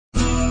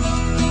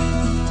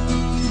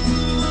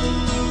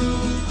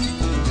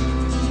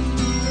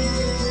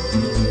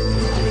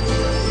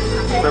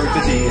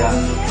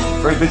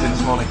very busy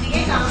this morning.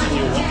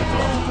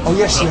 Oh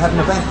yes, you had an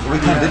event the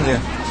weekend, didn't you?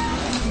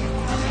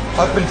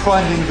 I've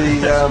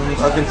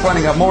been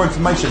finding out more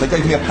information. They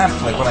gave me a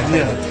pamphlet when I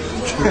came in.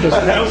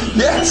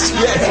 Yes,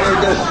 very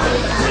good.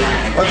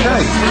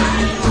 Okay.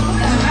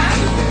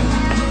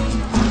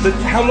 But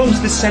how long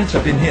has this centre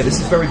been here? This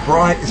is very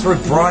bright. It's very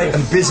bright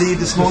and busy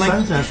this morning.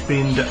 The centre has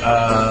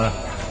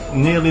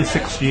been nearly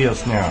 6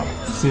 years now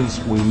since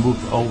we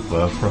moved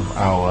over from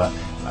our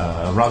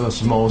rather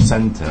small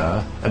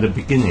centre at the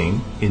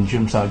beginning in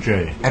Tsim Sha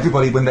Tsui.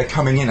 Everybody, when they're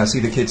coming in, I see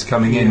the kids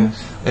coming in.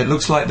 It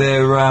looks like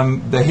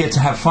they're here to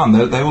have fun.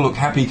 They all look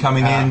happy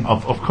coming in.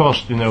 Of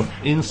course,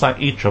 inside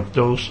each of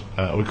those,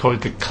 we call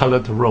it the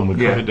coloured room. We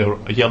call it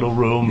the yellow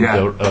room,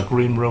 the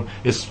green room.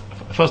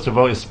 First of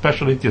all, it's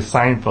specially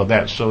designed for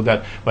that, so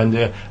that when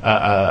the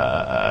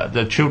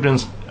children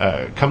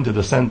come to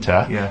the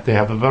centre, they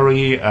have a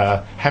very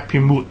happy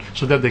mood,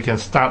 so that they can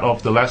start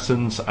off the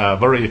lessons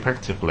very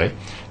effectively.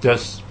 The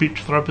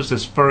speech therapist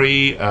is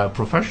very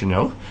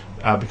professional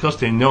because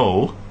they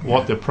know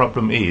what the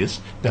problem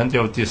is. Then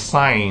they'll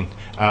design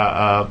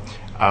a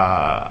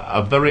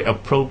very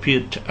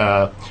appropriate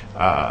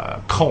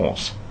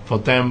course for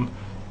them,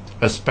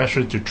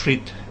 especially to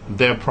treat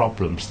their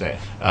problems there,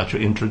 to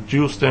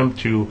introduce them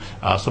to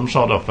some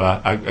sort of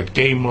a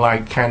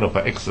game-like kind of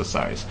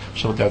exercise,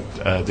 so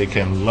that they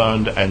can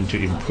learn and to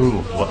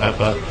improve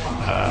whatever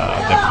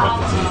their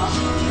problem is.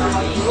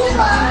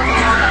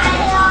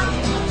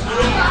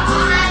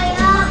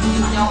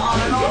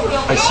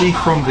 I see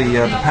from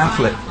the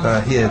pamphlet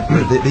here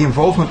the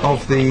involvement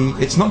of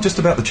it's not just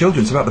about the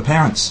children, it's about the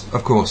parents,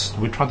 of course.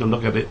 We try to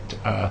look at it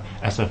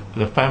as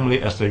the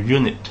family as a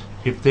unit.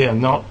 If they are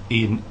not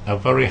in a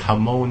very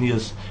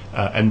harmonious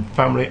and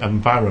family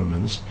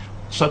environments,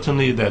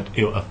 certainly that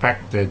it will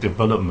affect their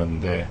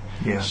development there.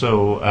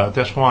 So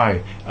that's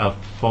why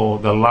for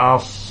the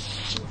last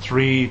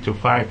 3 to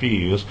 5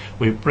 years,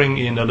 we bring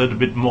in a little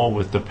bit more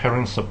with the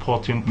parent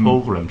supporting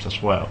programs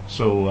as well.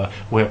 So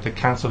we have the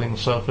counseling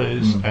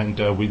service, and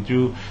we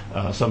do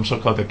some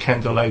so-called the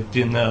candlelight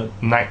dinner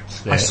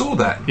nights there. I saw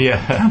that.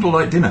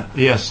 Candlelight dinner.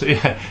 Yes,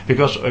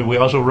 because we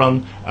also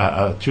run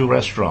 2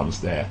 restaurants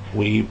there.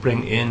 We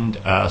bring in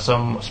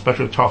some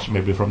special talks,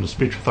 maybe from the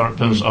speech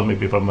therapist or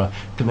maybe from a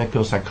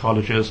clinical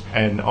psychologist,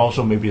 and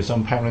also maybe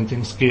some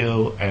parenting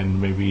skill,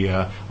 and maybe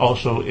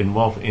also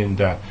involved in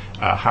the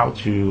how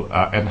to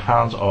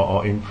enhance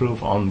or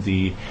improve on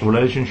the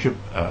relationship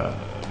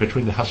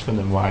between the husband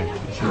and wife.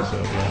 So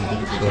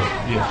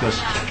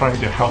just trying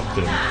to help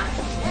them.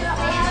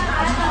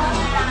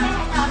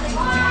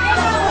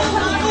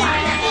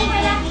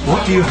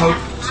 What do you hope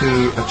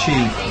to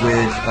achieve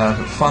with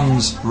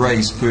funds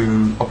raised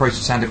through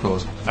Operation Santa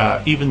Claus?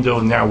 Even though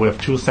now we have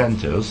 2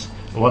 centres,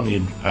 one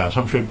in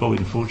Sham Shui Po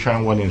in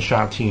Fuchang, one in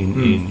Sha Tin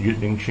in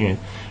Yunlin,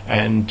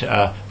 and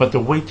but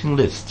the waiting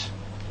list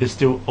is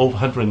still over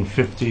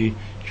 150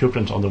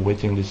 children on the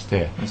waiting list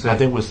there. I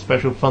think with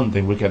special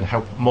funding we can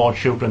help more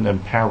children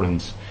and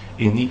parents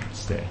in need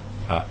there.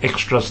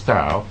 Extra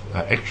staff,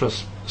 extra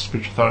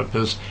speech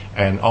therapists,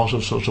 and also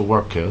social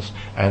workers,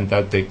 and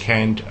that they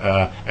can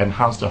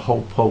enhance the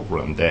whole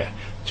program there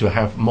to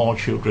have more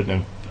children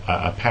and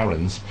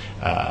parents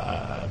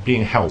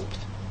being helped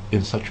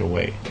in such a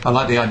way. I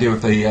like the idea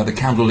of the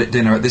candlelit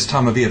dinner at this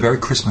time of year, very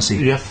Christmassy.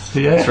 Yes,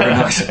 very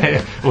nice.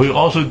 We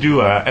also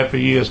do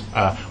every year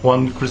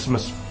one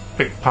Christmas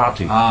big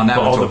party for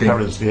all the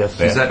parents. Yes,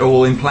 is that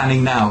all in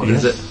planning now?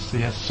 Yes, is it?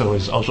 Yes. So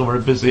it's also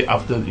very busy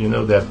after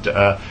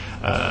that.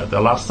 The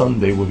last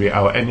Sunday will be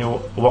our annual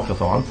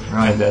walkathon,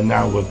 and then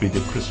now will be the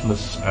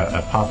Christmas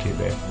party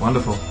there.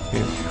 Wonderful.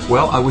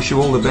 Well, I wish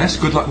you all the best.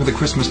 Good luck with the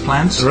Christmas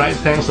plans. Right,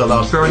 thanks a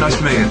lot. Very nice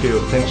to meet you. Thank you.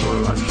 Thanks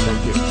very much.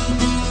 Thank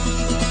you.